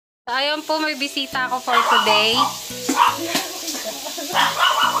Ayun po, may bisita ako for today.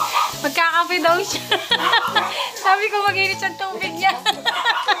 Magkakape daw siya. Sabi ko mag-init ang tubig niya.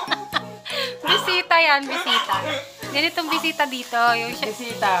 Bisita yan, bisita. Ganitong bisita dito. Yung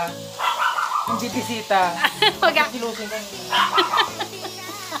bisita. Hindi bisita. Magkakapilusin ka.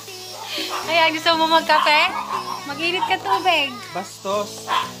 Kaya gusto mo magkape? Mag-init ka tubig. Bastos.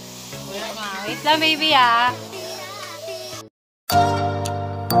 Wait lang baby ha.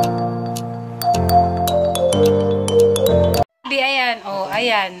 Di, ayan. Oh,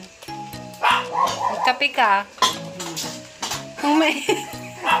 ayan. Magkape ka. Kung may...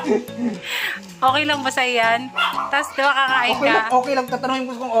 Okay lang ba sa'yo yan? Tapos diba kakain ka? Okay lang. Tatanungin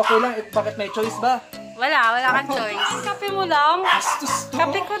ko kung okay lang. Bakit may choice ba? Wala kang choice. Kape mo lang.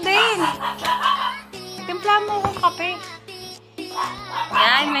 Kape ko din. Timpla mo akong kape.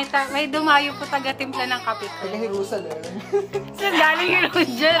 Yan, may dumayo po taga-timpla ng kape ko. Taga Jerusalem. So, galing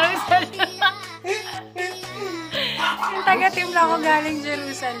Jerusalem. Yung taga-timpla ko galing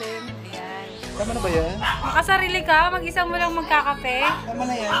Jerusalem. Yan. Tama na ba yan? Makasarili ka, mag-isa mo lang magkakape. Tama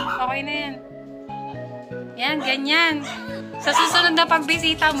na yan. Okay na yan. Yan, ganyan. Sa susunod na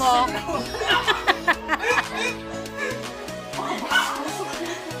pagbisita mo,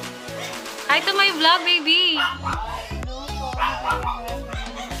 hi to my vlog, baby.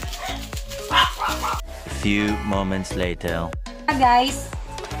 Few moments later. Guys,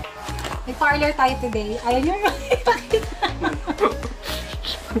 may parlor tayo today. Ayaw nyo makita.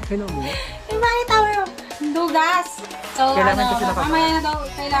 Ano mo? May makita mo yung dugas. So, kailangan kasi mamaya na daw,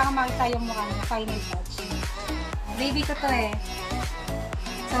 kailangan makita yung mukha niya. Final touch. Baby ko to eh.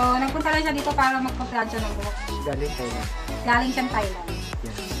 So, nagpunta lang siya dito para magpa-plancha ng buhok. Galing Thailand. Galing siyang Thailand.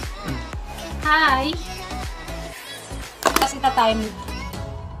 Yes. Hi! Tapos ita-time.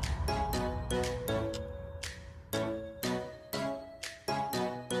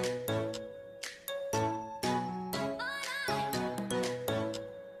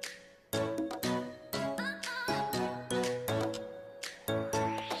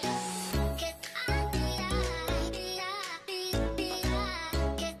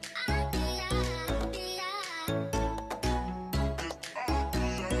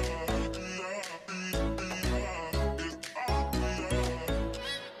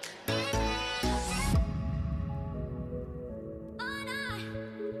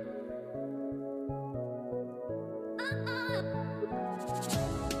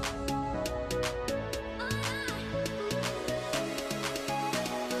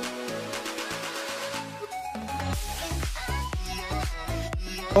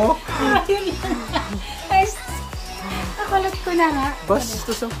 Oh? Nakulot ko na nga.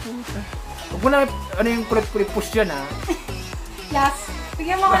 Bastos ang puta. Huwag mo na, ano yung kulit-kulit push yan ha? Last,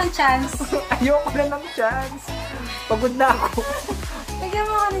 bigyan mo ko ng chance. Ayoko na ng chance. Pagod na ako. Bigyan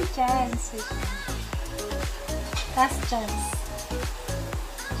mo ko ng chance. Last chance.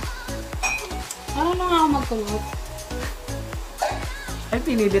 Ano na nga ako magkulot? Ay,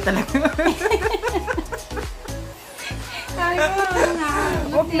 pinili talaga. Sabi ko, ano na.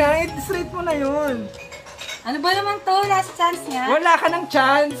 Huwag na, straight mo na yun. Ano ba naman to? Last chance niya? Wala ka ng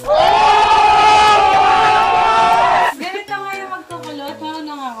chance. Ganito nga yung magkukulot.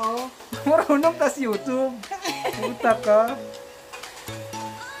 Marunong ako. Marunong tas YouTube. Puta ka.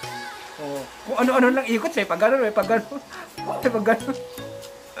 Oh. Kung ano-ano lang ikot siya. Pag gano'n, pag gano'n. Pag gano'n.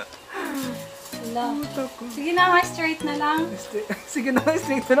 Wala. Sige na nga, straight na lang. Sige na,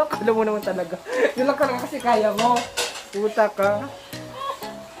 straight na lang. Kala mo naman talaga. Yun lang ka kasi kaya mo. Puta ka.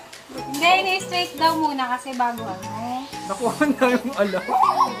 Hindi, ini-straight daw muna kasi bago ano. Nakuha na yung alam.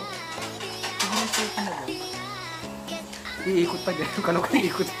 Sige na, straight na lang. Iikot pa dyan. Kala ko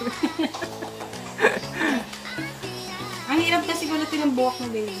iikot. Ang hirap kasi gulutin ng buhok mo,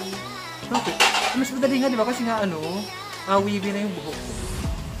 baby. Bakit? Mas madali nga, di ba? Kasi nga ano, wavy na yung buhok ko.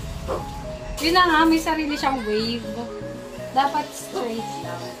 Yun na nga, may sarili siyang wave. Dapat straight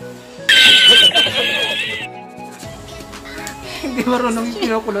lang. Hindi marunong yung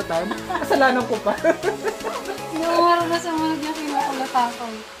pinukulutan. Kasalanan ko pa. Hindi mo marunong sa mga yung pinukulutan ko.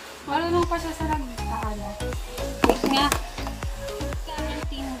 Marunong pa siya sa nagkaano. Wait nga.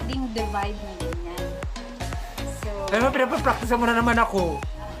 Ding divide na ganyan. So, Pero pinapapractice mo na naman ako.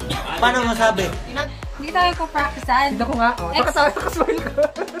 Paano masabi? hindi tayo pa-practicean. Hindi ko nga. Oh, nakasawal ka.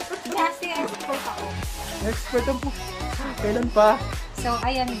 Kasi expert ako. Expert ang po. Kailan pa? So,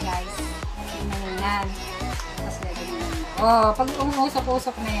 ayan guys. Yan. Tapos lagyan mo lang. Oh, pag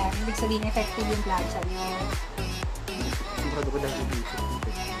umusok-usok na yan, ibig sabihin effective yung plancha nyo. Sigurado ko dahil dito.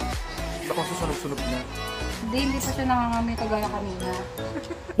 Hindi ako susunog-sunog na. Hindi pa siya nangangamoy kagaya kanina.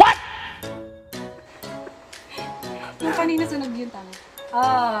 What? Yung kanina sunog yun, tama.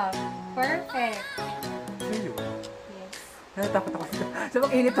 Oh, perfect. Ayun. Yes. Natatakot ako sa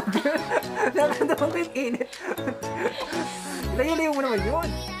mag-init pag nakaramdaman ko yung init. Layo-layo mo naman yun.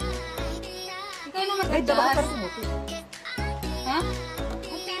 Ikaw na Ay, dapat mag-adjust. parang umuti. Ha?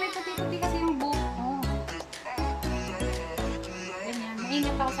 Puti, may puti-puti kasi yung buhok mo. Ganyan.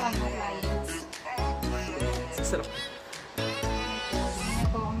 Maingat ako sa clients. Sarap. Hindi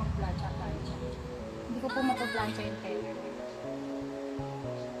ko ako mag-plancha. Hindi ko po mapag-plancha yung hair.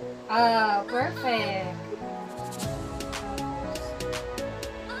 Ah, perfect.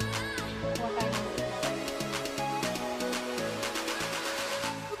 Kuha tayo ng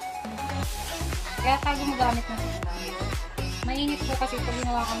kaya tayo gumagamit ng sila. Mainit po kasi pag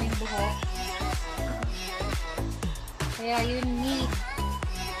ginawa kami yung buhok. Kaya you need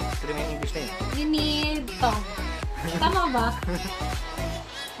Pero may English na yun. you need tongue. Tama ba?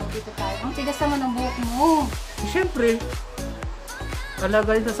 So, dito tayo. Ang tigas naman ng buhok mo. Siyempre,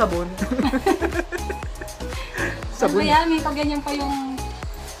 alaga rin sa sabon. Sabon. Kaya may pag ganyan pa yung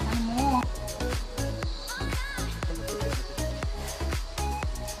ano mo.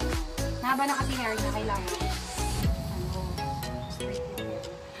 Nahaba na kasi hair na kailangan. Ano, straight yung hair.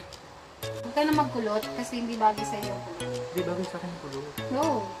 Huwag ka na magkulot kasi hindi bagay sa'yo yung kulot. Hindi, bagay sa akin yung kulot.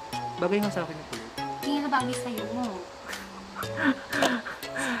 No. Bagay nga sa akin yung kulot. Hindi nga bagay sa'yo mo.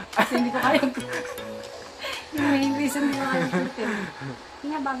 Kasi hindi ko kaya yung main reason hindi ko kaya kulitin. Hindi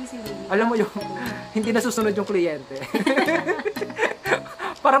nga bagay si Lily. Alam mo yung, hindi nasusunod yung kliyente.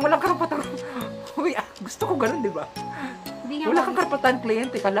 Parang walang karapatan. Uy, gusto ko ganun, di ba? Hindi nga Wala kang bagay. karapatan,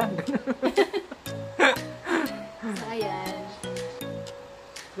 kliyente ka lang. So, ayan.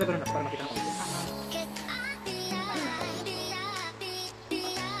 Gano'n na, para makita ko.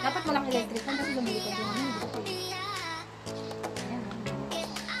 Dapat walang electric fan kasi lumilipad yung ano. Ayan.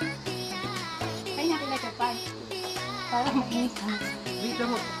 Kaya natin electric fan. Para mainit ka. Wait lang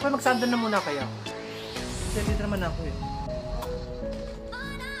mo. Kaya magsandan na muna kaya. Dito naman ako eh.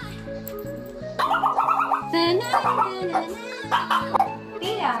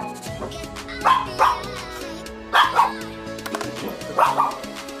 Tia.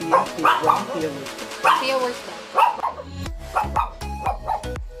 Tia work ka.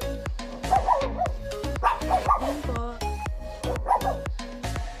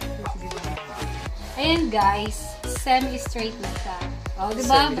 Ayan guys, semi-straight na siya. O, oh,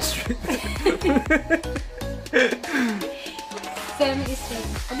 diba? Semi-straight.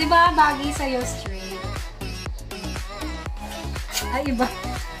 O, diba? Bagay sa'yo straight. Ay, iba.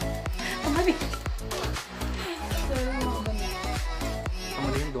 Kamali. Sorry, mga kamali.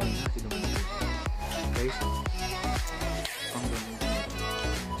 Kamali yung dong. Guys. Ang dong.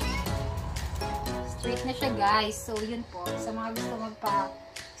 Straight na siya guys. So, yun po. Sa mga gusto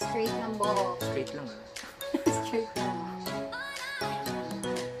magpa-straight ng buhok. Straight lang Straight lang.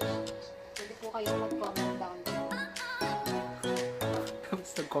 Pwede po kayo mag-comment down below.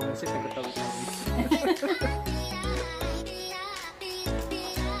 Tapos nag-comment siya, nagkatawag-tawag.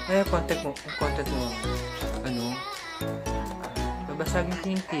 Kaya content mo, ano, babasagin ko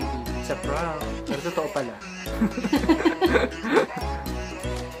yung TV sa prank. Pero totoo pala.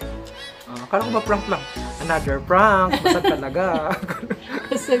 Akala ko ba prank lang? Another prank, basag talaga.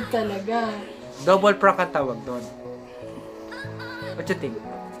 Basag talaga. Double prank ang tawag doon. What you think?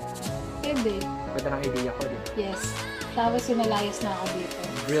 Pwede. Pwede ng idea ko din. Yes. Tapos sinalayas na ako dito.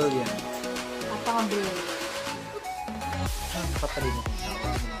 Brilliant. Napaka-brilliant. Kapatalino kong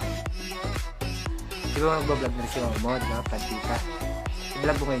tawag. Di ba magbablog na rin si Mama Mod, no? Pantika.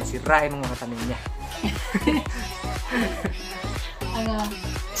 I-vlog mo ngayon, sirain mo mga tanong niya. Ano,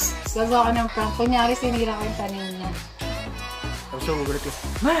 gagawa ko ng prank. Kunyari, sinira ko yung tanim niya. Tapos gugulat ko,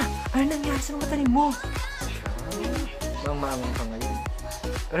 Ma! Ano nangyari sa mga tanim mo? Bang maangang ka ngayon.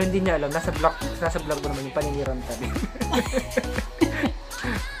 Pero hindi niya alam, nasa vlog mo naman yung paninirang tanim.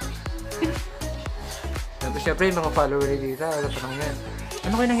 Tapos syempre yung mga follower ni Lita, tanong yan,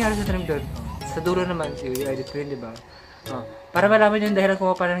 ano kayo nangyari sa tanim doon? Sa dulo naman, i-edit ko yun, di ba? Para malaman yung dahilan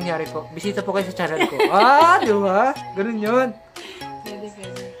kung paano nangyari ko, bisita po kayo sa channel ko. Di ba? Ganun yun. Pwede.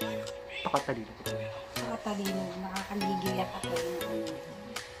 Pakatalino ko. Nakatalino, nakakaligil at ako.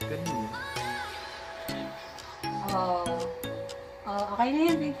 Ganun yun. Okay na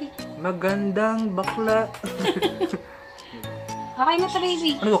yan, baby. Magandang bakla. Okay na to,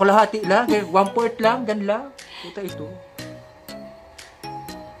 baby. Ano, kalahati lang? 1/4 lang? Gan lang? Puta ito.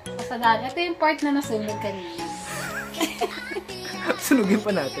 Kasadaan. Ito yung part na nasunog kanina. Sunugin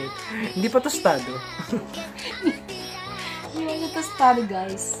pa natin. Hindi pa tostado. Hindi mo ito tostado,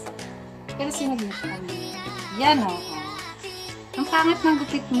 guys. Pero sinugin siya kanina. Yan, o. Ang pangit ng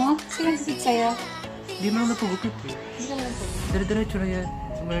gupit mo. Sino gupit sa'yo? Hindi mo napagupit eh. Hindi ka naman pagupit. Dire-diretso na yan.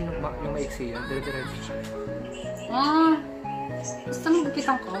 Yung maiksi yan. Dire-diretso. Gusto mo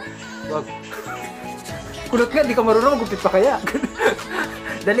gupitan ko? Wag. Kulot nga, di ka marunong magupit pa kaya.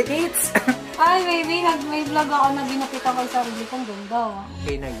 Dali, kids! Ay, baby, may vlog ako na binapitan ko sa sarili kong ganda.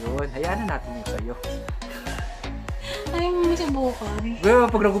 Okay na yun. Hayaan na natin yung sa'yo. Ay, mo siya bukan. Well,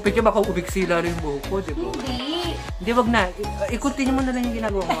 pag nagupit yun, baka ubigsi lalo yung buhok ko, di ba? Hindi, wag na. I-continue mo na lang yung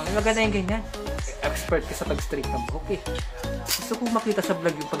ginagawa mo. Maganda yung ganyan. Expert ka sa pag-straight ng buhok eh. Gusto ko makita sa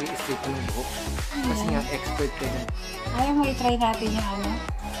vlog yung pag-i-straight ng buhok. Kasi nga, expert ka yan. Ayaw mo i-try natin yung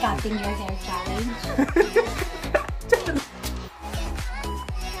cutting your hair challenge.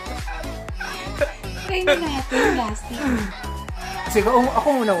 Try na natin, lasting. Kasi ako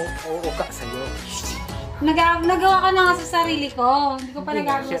muna uuka sa'yo. Nagawa ka na nga sa sarili ko. Hindi ko pa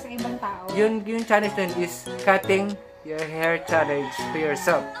nagagawa sa ibang tao. Yung challenge na is cutting your hair challenge to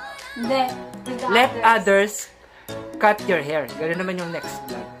yourself. Hindi. Let others cut your hair. Ganun naman yung next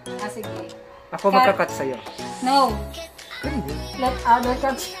vlog. Sige. Ako magka-cut sa'yo. No. Let other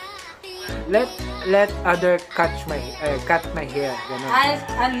cut. Let other cut my hair.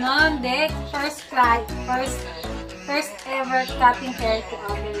 Ganun. Hindi. First ever cutting hair to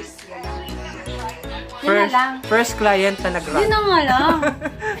others. Yun na lang. First client na nag-run. Yun na nga lang.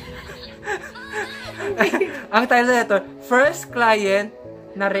 Ang title na ito, first client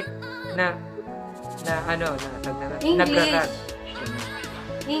na nag-run.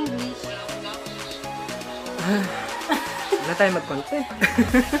 English. Wala tayo mag-content.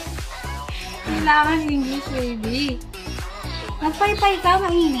 Kailangan English, baby. Nagpaypay ka,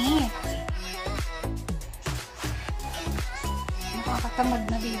 mainit. Nakakatamad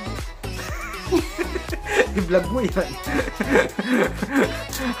na, baby. I-vlog mo yan.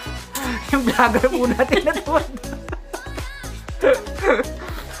 Yung vlogger po natin na tuwan.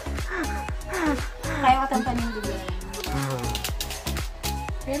 Kaya ko tantanin bigyan.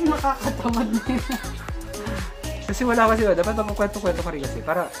 Pero makakatamad na yun. Kasi wala kasi ba, dapat magkwento-kwento ka rin kasi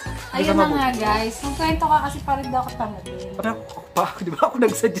para ayun na nga guys, magkwento ka kasi pa rin daw ako tamad din. Di ba ako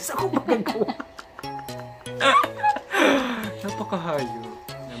nag-suggest ako magagawa? Napakahayo.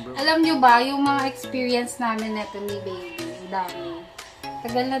 Alam nyo ba, yung mga experience namin neto ni baby, ang dami.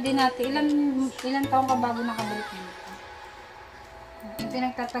 Tagal na din natin. Ilan taong ka bago nakabalik dito?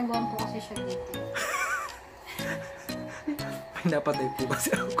 Pinagtataguan po kasi siya dito. May napatay po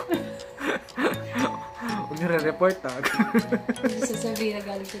kasi ako. Huwag nire-report ha. Hindi sasabihin na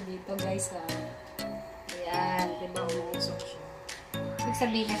galing siya dito guys ha. Ayan, diba umusok siya. Ibig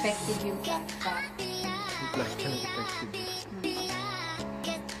sabihin effective yung plant. Yung plant siya ng effective.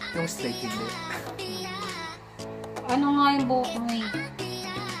 Yung straight hindi. Ano nga yung buhok mo eh?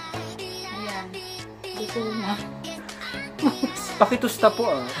 Ayan. Dito na. Pakitusta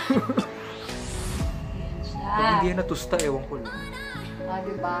po ah. Ayan siya. Kung hindi yan natusta, ewan ko lang.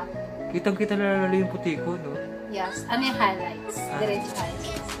 Diba? Kitang-kita lalo yung puti ko, no? Yes. Ano yung highlights? Diretso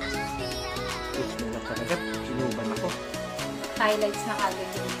highlights. Oops, na lang talaga. Sinuban ako. Highlights na kagad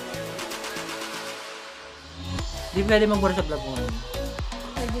yun. Di pwede mag-work sa vlog mo ngayon.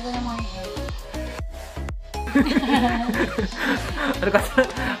 Pwede ko naman i-edit. Ano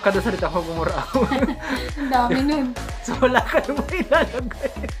kada salita ko gumura ako. Ang dami nun. So wala ka naman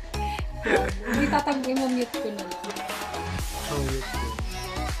ilalagay. Hindi tatagay mo, mute ko na lang. Oh, yes.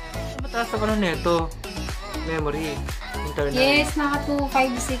 Mataas na pa nito. Memory. Internal. Yes, naka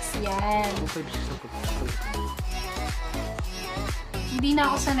 256 yan. 256 ako. Hindi na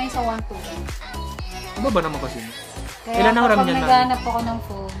ako sanay sa 1-2. Ano ba naman kasi? Kaya ilan ang RAM kapag niyan, naghanap ako ng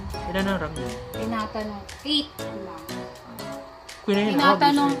phone, ilan ang RAM niya? tinatanong, 8 lang.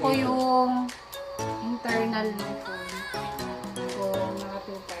 Tinatanong ko yung internal ng phone. Kung naka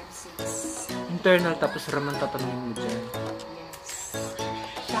 256. Internal tapos RAM ang tatanungin mo dyan. Yes.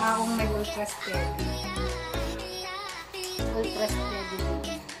 Tsaka kung may ultra steady. Ultra steady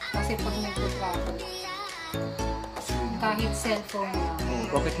din. Kasi pag nag-travel, kahit cellphone lang.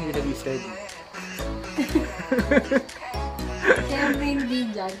 Oh, bakit hindi nag-steady? Siyempre hindi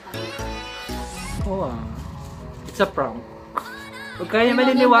dyan. Oo It's a prank. Huwag kayo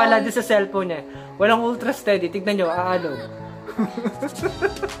maniniwala din sa cellphone niya. Walang ultra steady. Tignan nyo, aalog.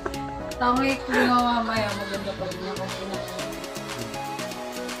 Tangik ko nga mamaya. Maganda pa din ako.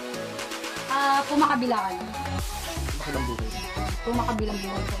 Pumakabila ka na. Makilang buhay. Pumakabilang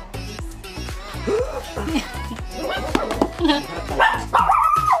buhay ka na.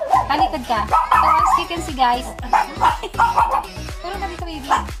 Talikod ka. So, as you can see guys. Puro ka dito baby.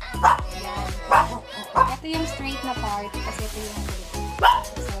 Ayan. Ito yung straight na part. Kasi ito yung talikod.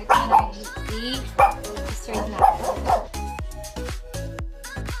 So, ito na lang i-straight na.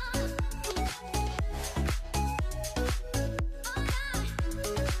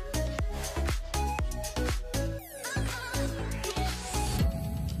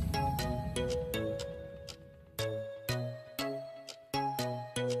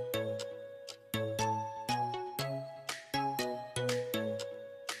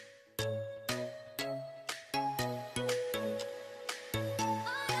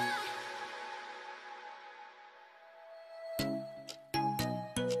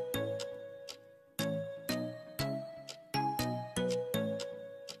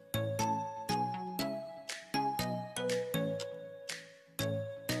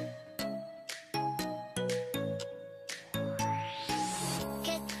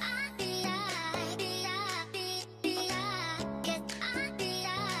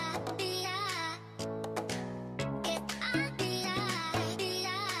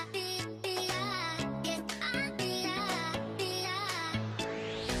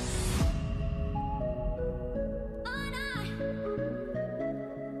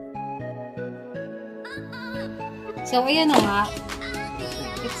 So, ayan na nga.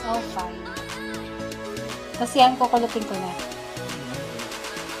 It's all fine. Tapos yan, kukulutin ko na.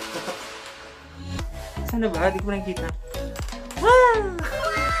 Saan na ba? Di ko nakikita. Ah!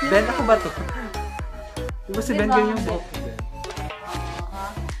 Ben, ako ba to? Di ba si Ben ganyan yung buhok?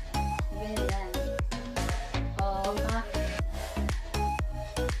 Ganyan. Oo, ha?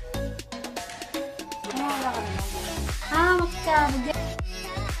 Ano, wala ka naman. Ah, magkabagay.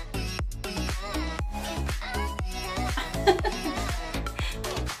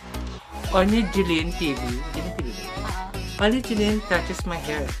 Only Giline TV. Giline TV. Only Giline touches my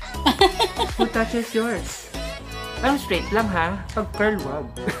hair. Who touches yours? I'm straight lang ha. Pag curl, wag.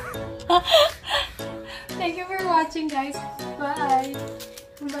 Thank you for watching, guys. Bye.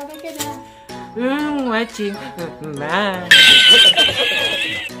 Bye ka na. Watching. Man.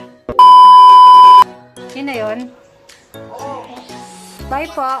 Yun na yun.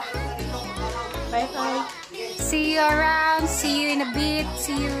 Bye po. Bye-bye. See you around. See you in a bit.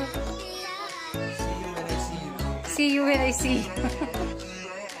 See you when I see you.